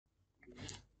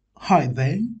Hi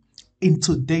there. In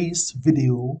today's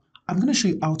video, I'm going to show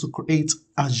you how to create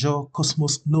Azure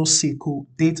Cosmos NoSQL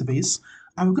database.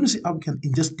 And we're going to see how we can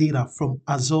ingest data from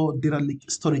Azure Data Lake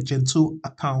Storage Gen 2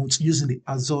 accounts using the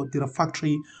Azure Data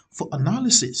Factory for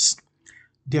analysis.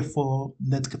 Therefore,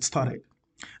 let's get started.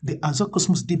 The Azure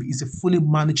Cosmos DB is a fully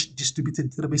managed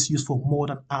distributed database used for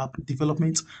modern app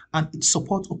development, and it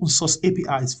supports open source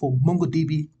APIs for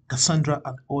MongoDB, Cassandra,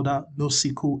 and other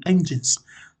NoSQL engines.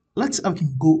 Let's see how we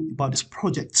can go about this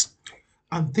project.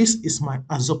 And this is my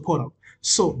Azure portal.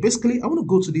 So basically, I want to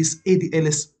go to this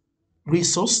ADLS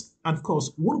resource, and of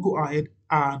course, we want to go ahead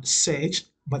and search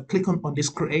by clicking on this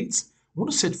create. I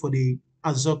want to search for the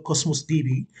Azure Cosmos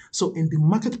DB. So in the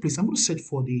marketplace, I'm going to search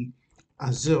for the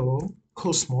Azure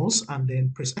Cosmos and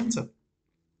then press enter.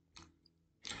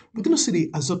 We're going to see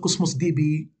the Azure Cosmos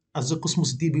DB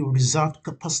reserved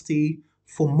capacity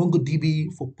for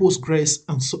MongoDB, for Postgres,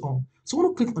 and so on. So I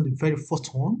want to click on the very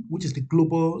first one, which is the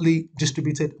globally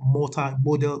distributed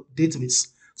multi-model database.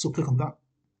 So click on that.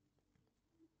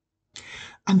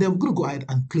 And then we're going to go ahead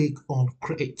and click on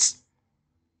create.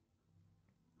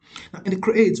 Now in the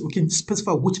create, we can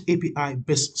specify which API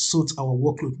best suits our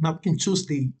workload. Now we can choose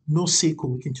the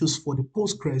NoSQL, we can choose for the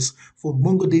Postgres, for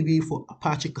MongoDB, for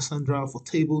Apache Cassandra, for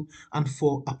Table, and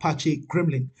for Apache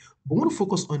Gremlin. But we want to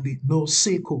focus on the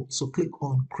NoSQL, so click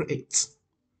on create.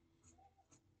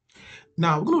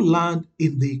 Now we're going to land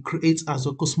in the create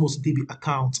Azure Cosmos DB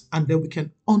account, and then we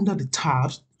can, under the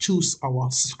tabs, choose our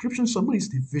subscription. So I'm going to use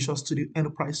the Visual Studio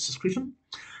Enterprise subscription,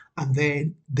 and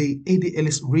then the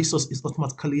ADLS resource is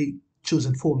automatically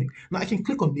chosen for me. Now I can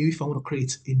click on new if I want to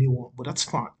create a new one, but that's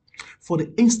fine. For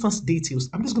the instance details,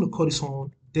 I'm just going to call this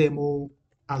one Demo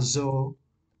Azure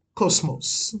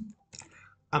Cosmos.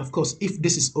 And of course, if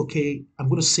this is okay, I'm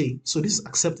going to say, so this is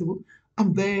acceptable.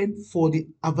 And then for the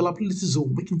availability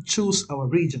zone, we can choose our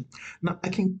region. Now I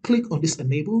can click on this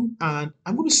enable, and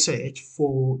I'm going to search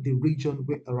for the region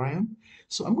where I am.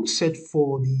 So I'm going to search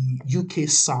for the UK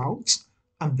South,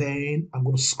 and then I'm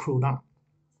going to scroll down.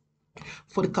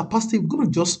 For the capacity, we're going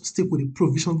to just stick with the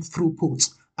provision throughput,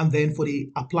 and then for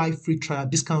the apply free trial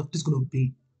discount, this is going to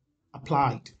be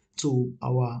applied to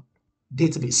our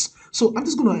database. So I'm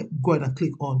just going to go ahead and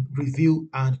click on review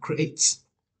and create.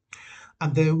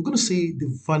 And then we're going to see the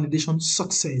validation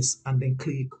success and then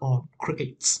click on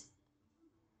create.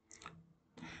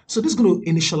 So this is going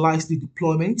to initialize the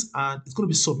deployment and it's going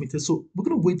to be submitted. So we're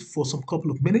going to wait for some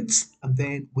couple of minutes and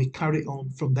then we carry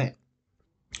on from there.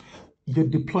 Your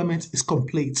deployment is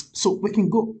complete. So we can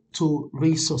go to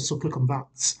resource, so click on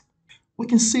that. We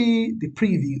can see the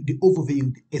preview, the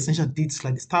overview, the essential details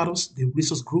like the status, the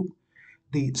resource group,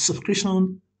 the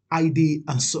subscription ID,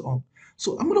 and so on.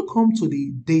 So I'm going to come to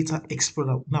the Data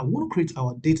Explorer. Now, we want to create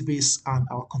our database and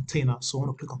our container. So I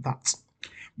want to click on that.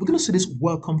 We're going to see this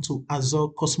Welcome to Azure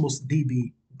Cosmos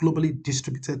DB, globally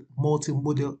distributed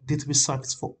multi-model database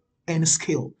service for any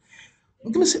scale.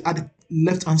 We're going to see at the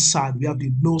left-hand side, we have the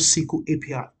NoSQL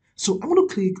API. So I'm going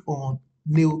to click on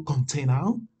New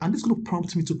Container, and it's going to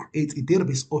prompt me to create a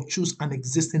database or choose an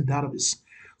existing database.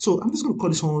 So I'm just going to call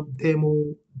this one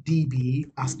Demo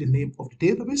DB as the name of the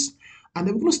database. And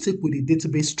then we're going to stick with the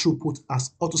database throughput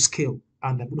as autoscale.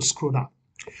 And I'm going to scroll down.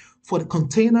 For the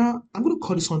container, I'm going to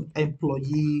call this one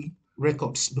employee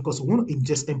records because we want to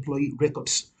ingest employee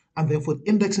records. And then for the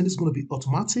indexing, it's going to be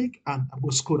automatic. And I'm going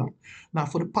to scroll down. Now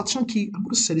for the partition key, I'm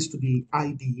going to set this to be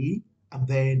ID. And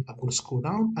then I'm going to scroll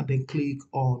down and then click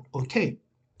on OK.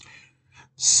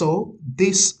 So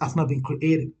this has now been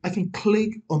created. I can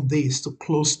click on this to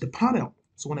close the panel.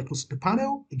 So when I close the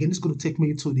panel, again, it's going to take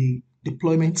me to the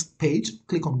deployment page.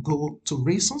 Click on go to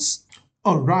resource.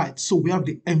 All right, so we have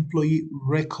the employee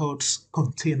records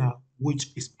container, which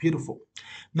is beautiful.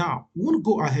 Now, we want to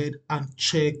go ahead and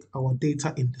check our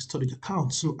data in the storage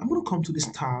account. So I'm going to come to this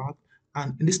tab,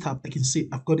 and in this tab, I can see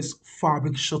I've got this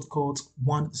Fabric shortcut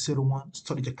 101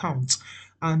 storage account.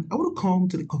 And I want to come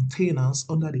to the containers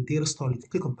under the data storage.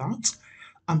 Click on that.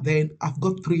 And then I've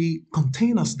got three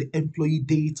containers, the employee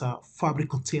data,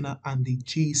 Fabric container, and the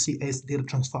GCS data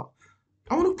transfer.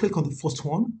 I want to click on the first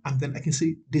one, and then I can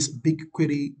see this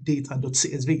BigQuery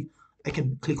data.csv. I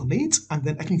can click on it, and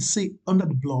then I can see under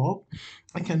the blob,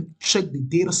 I can check the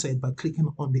data set by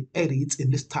clicking on the edit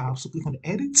in this tab. So click on the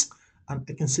edit, and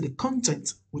I can see the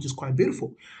content, which is quite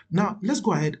beautiful. Now, let's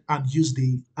go ahead and use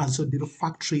the Azure Data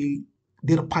Factory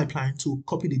data pipeline to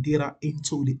copy the data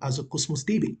into the Azure Cosmos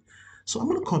DB. So I'm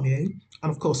going to come here,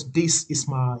 and of course, this is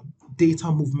my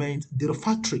data movement data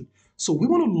factory. So we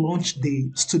want to launch the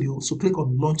studio. So click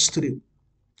on Launch Studio.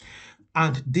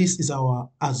 And this is our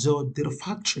Azure Data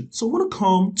Factory. So we're going to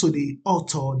come to the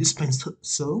author dispenser,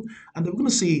 and then we're going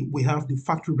to see we have the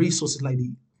factory resources like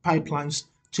the pipelines,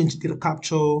 change data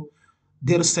capture,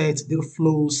 data sets, data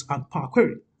flows, and Power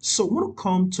Query. So we're going to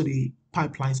come to the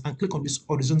pipelines and click on this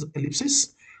horizontal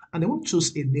ellipsis, and then we'll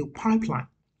choose a new pipeline.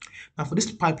 Now for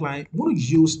this pipeline, I'm going to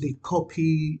use the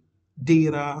copy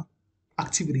data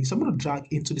activity. So I'm going to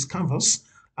drag into this canvas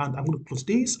and I'm going to close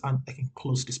this and I can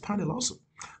close this panel also.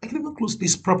 I can even close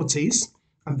these properties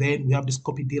and then we have this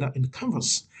copy data in the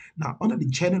canvas. Now under the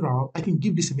general, I can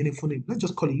give this a meaningful name. Let's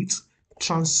just call it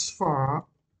transfer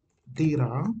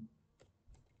data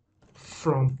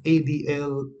from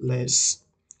ADLS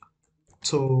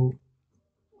to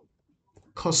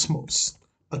Cosmos.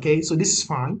 Okay, so this is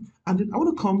fine. And then I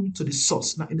want to come to the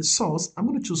source. Now in the source, I'm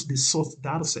going to choose the source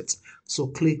data set. So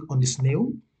click on this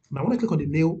new. Now when I click on the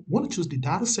new, I want to choose the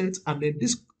data set, and then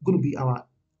this is going to be our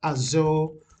Azure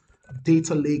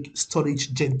Data Lake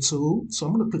Storage Gen 2. So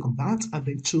I'm going to click on that and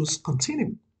then choose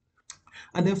continue.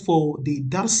 And then for the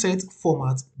dataset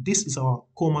format, this is our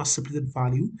comma separated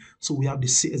value. So we have the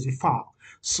CSV file.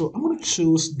 So I'm going to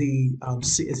choose the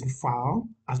CSV file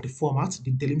as the format,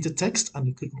 the delimited text, and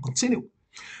then click on continue.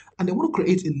 And I want to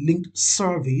create a linked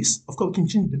service. Of course, we can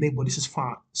change the name, but this is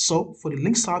fine. So for the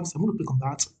link service, I'm going to click on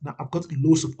that. Now I've got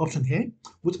loads of options here,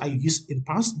 which I used in the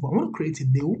past, but I want to create a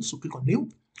new. So click on new.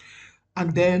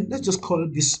 And then let's just call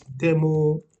this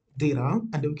demo data,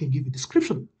 and then we can give a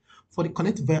description. For the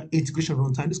connect via integration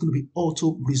runtime, this is going to be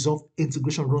auto resolve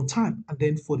integration runtime. And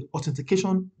then for the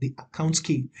authentication, the account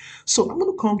key. So I'm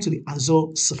going to come to the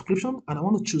Azure subscription and I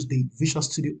want to choose the Visual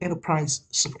Studio Enterprise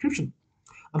subscription.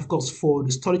 And of course, for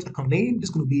the storage account name, this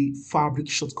is going to be Fabric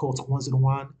Shortcut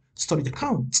 101 storage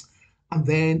account. And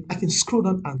then I can scroll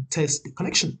down and test the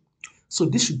connection. So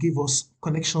this should give us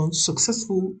connection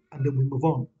successful, and then we move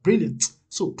on. Brilliant.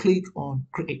 So click on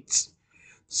create.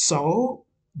 So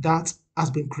that has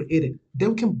been created. Then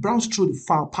we can browse through the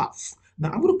file path.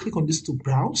 Now I'm going to click on this to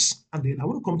browse, and then I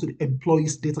want to come to the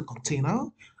employees data container,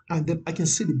 and then I can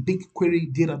see the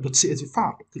BigQuery data.csv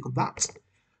file. Click on that,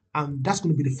 and that's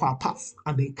going to be the file path,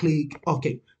 and then click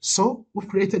OK. So we've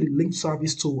created a link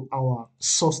service to our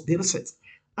source dataset,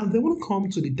 and then we want to come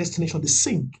to the destination, the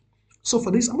sink. So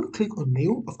for this, I'm going to click on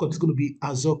new. Of course, it's going to be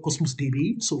Azure Cosmos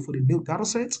DB. So for the new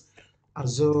dataset,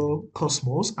 Azure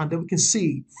Cosmos, and then we can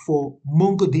see for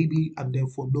MongoDB and then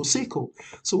for NoSQL.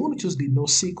 So we want to choose the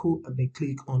NoSQL and then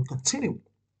click on continue.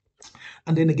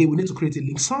 And then again, we need to create a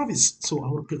link service. So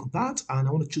I want to click on that and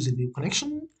I want to choose a new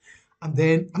connection. And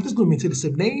then I'm just going to maintain the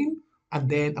same name. And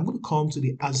then I'm going to come to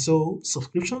the Azure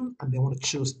subscription and then I want to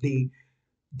choose the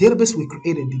database we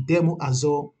created, the demo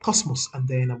Azure Cosmos. And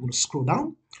then I'm going to scroll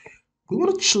down. We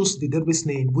want to choose the database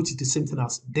name, which is the same thing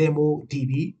as demo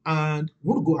DB, and we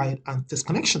want to go ahead and test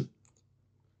connection.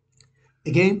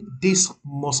 Again, this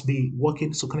must be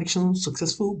working. So connection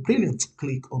successful, brilliant.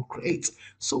 Click on create.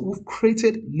 So we've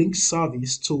created link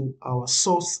service to our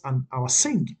source and our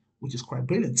sink, which is quite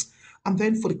brilliant. And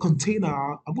then for the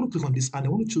container, I'm going to click on this and I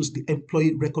want to choose the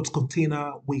employee records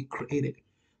container we created.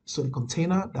 So the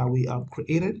container that we have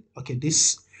created, okay,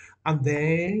 this, and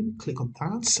then click on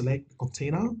that, select the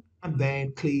container, and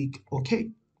then click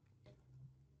OK.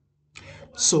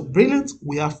 So brilliant,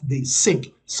 we have the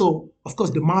sync. So of course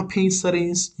the mapping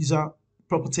settings, user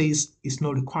properties is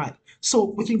not required.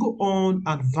 So we can go on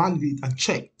and validate and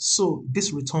check. So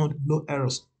this returned no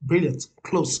errors. Brilliant,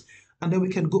 close. And then we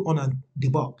can go on and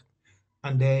debug.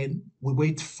 And then we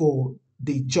wait for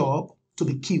the job to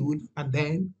be queued. And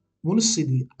then we want to see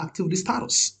the activity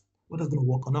status, whether it's going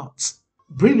to work or not.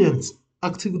 Brilliant.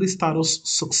 Activity status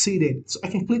succeeded. So I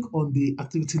can click on the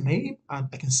activity name and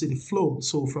I can see the flow.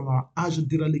 So from our Azure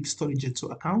Data Lake Storage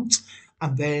Gen2 account,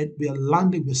 and then we are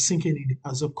landing, we're syncing in the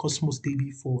Azure Cosmos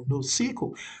DB for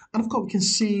NoSQL. And of course, we can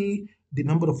see the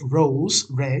number of rows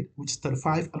red, which is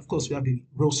 35. And of course, we have the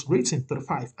rows rating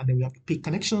 35. And then we have the peak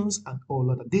connections and all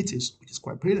other details, which is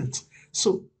quite brilliant.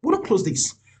 So we want to close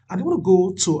this. And I want to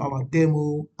go to our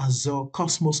demo Azure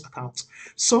Cosmos account.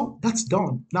 So that's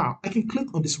done. Now I can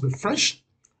click on this refresh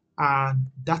and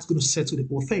that's going to settle the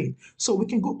whole thing. So we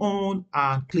can go on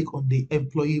and click on the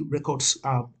employee records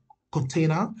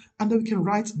container and then we can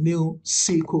write new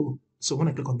SQL. So when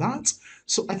I click on that,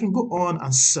 so I can go on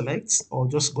and select or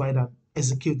just go ahead and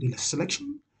execute the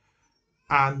selection.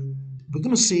 And we're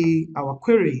going to see our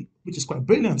query, which is quite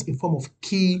brilliant in form of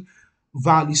key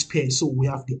values pair. So we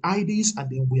have the IDs and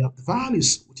then we have the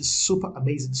values, which is super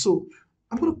amazing. So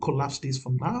I'm going to collapse this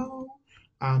for now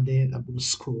and then I'm going to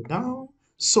scroll down.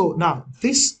 So now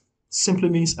this simply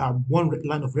means one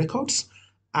line of records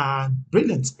and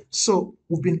brilliant. So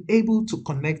we've been able to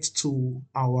connect to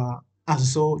our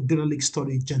Azure Data Lake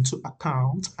Storage Gen 2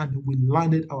 account, and we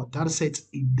landed our dataset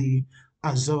in the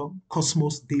Azure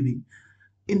Cosmos DB.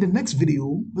 In the next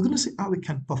video, we're going to see how we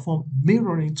can perform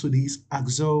mirroring to this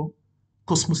Azure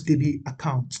Cosmos DB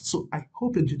account. So I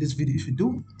hope you enjoyed this video. If you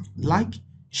do, like,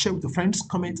 share with your friends,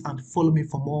 comment, and follow me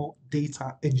for more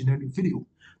data engineering video.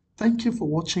 Thank you for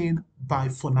watching. Bye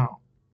for now.